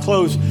every eye's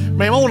closed.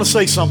 Ma'am, I want to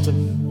say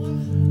something.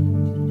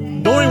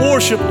 During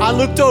worship, I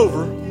looked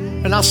over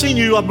and I seen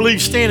you, I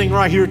believe, standing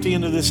right here at the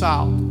end of this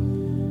aisle.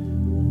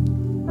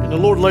 And the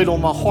Lord laid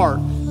on my heart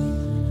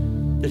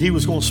that He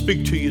was going to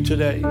speak to you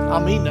today.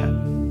 I mean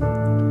that.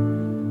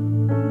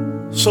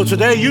 So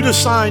today, you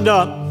just signed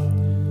up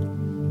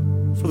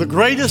for the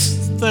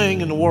greatest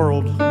thing in the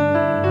world.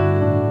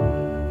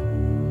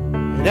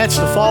 And that's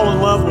to fall in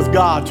love with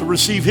God, to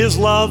receive His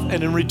love,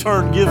 and in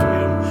return, give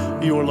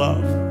Him your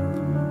love.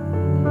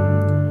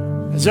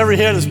 As every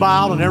head is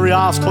bowed and every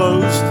eye is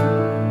closed,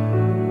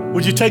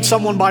 would you take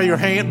someone by your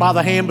hand, by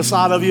the hand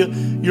beside of you?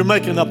 You're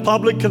making a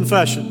public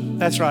confession.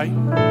 That's right.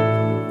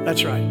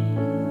 That's right.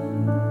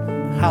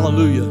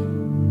 Hallelujah.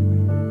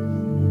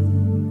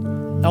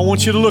 Now I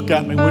want you to look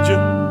at me, would you?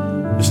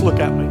 Just look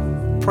at me.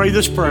 Pray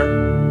this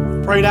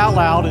prayer. Pray it out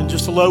loud in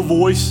just a low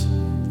voice.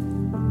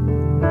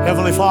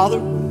 Heavenly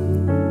Father,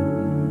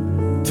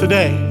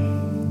 today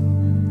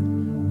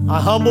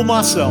I humble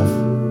myself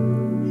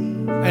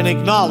and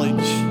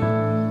acknowledge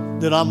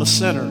that I'm a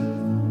sinner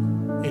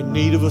in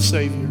need of a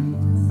Savior.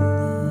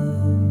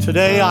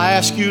 Today I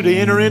ask you to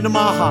enter into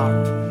my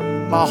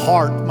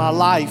heart, my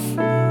life,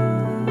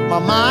 my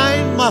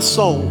mind, my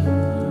soul.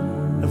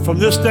 And from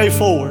this day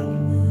forward,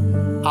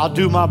 I'll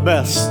do my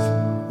best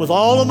with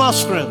all of my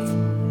strength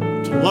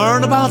to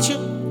learn about you,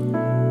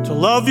 to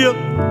love you,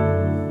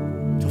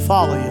 to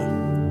follow you.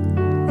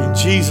 In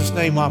Jesus'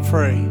 name I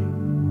pray.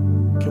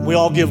 Can we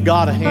all give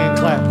God a hand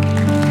clap?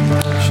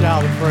 A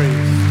shout of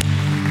praise.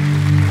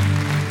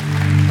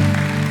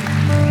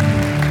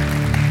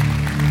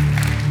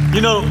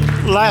 You know,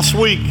 last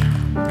week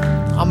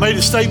I made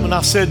a statement.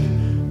 I said,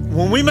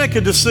 when we make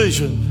a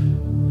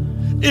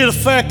decision, it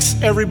affects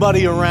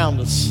everybody around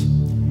us.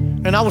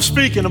 And I was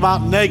speaking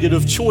about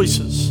negative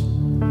choices.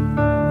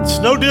 It's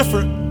no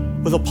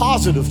different with a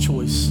positive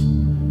choice,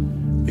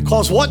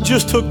 because what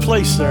just took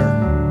place there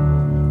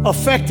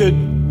affected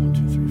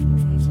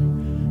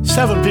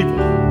 7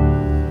 people.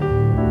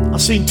 I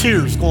seen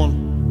tears going.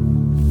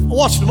 I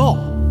watched them all.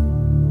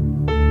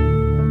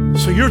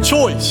 So your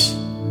choice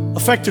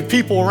affected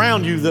people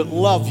around you that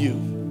love you.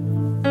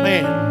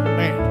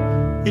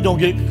 Man, you don't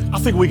get. I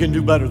think we can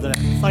do better than that.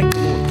 Thank the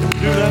Lord. Can we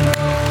do that?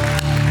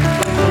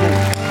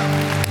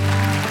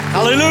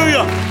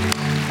 Hallelujah.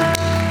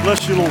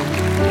 Bless you, Lord.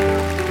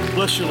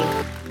 Bless you,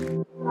 Lord.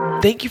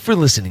 Thank you for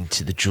listening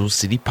to the Jewel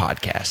City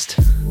Podcast.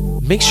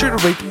 Make sure to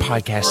rate the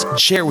podcast and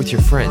share it with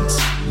your friends.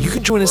 You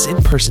can join us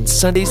in person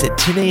Sundays at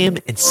 10 a.m.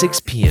 and 6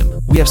 p.m.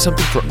 We have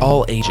something for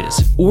all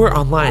ages, or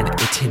online at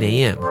 10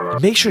 a.m.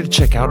 And make sure to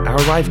check out our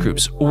live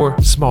groups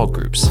or small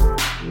groups.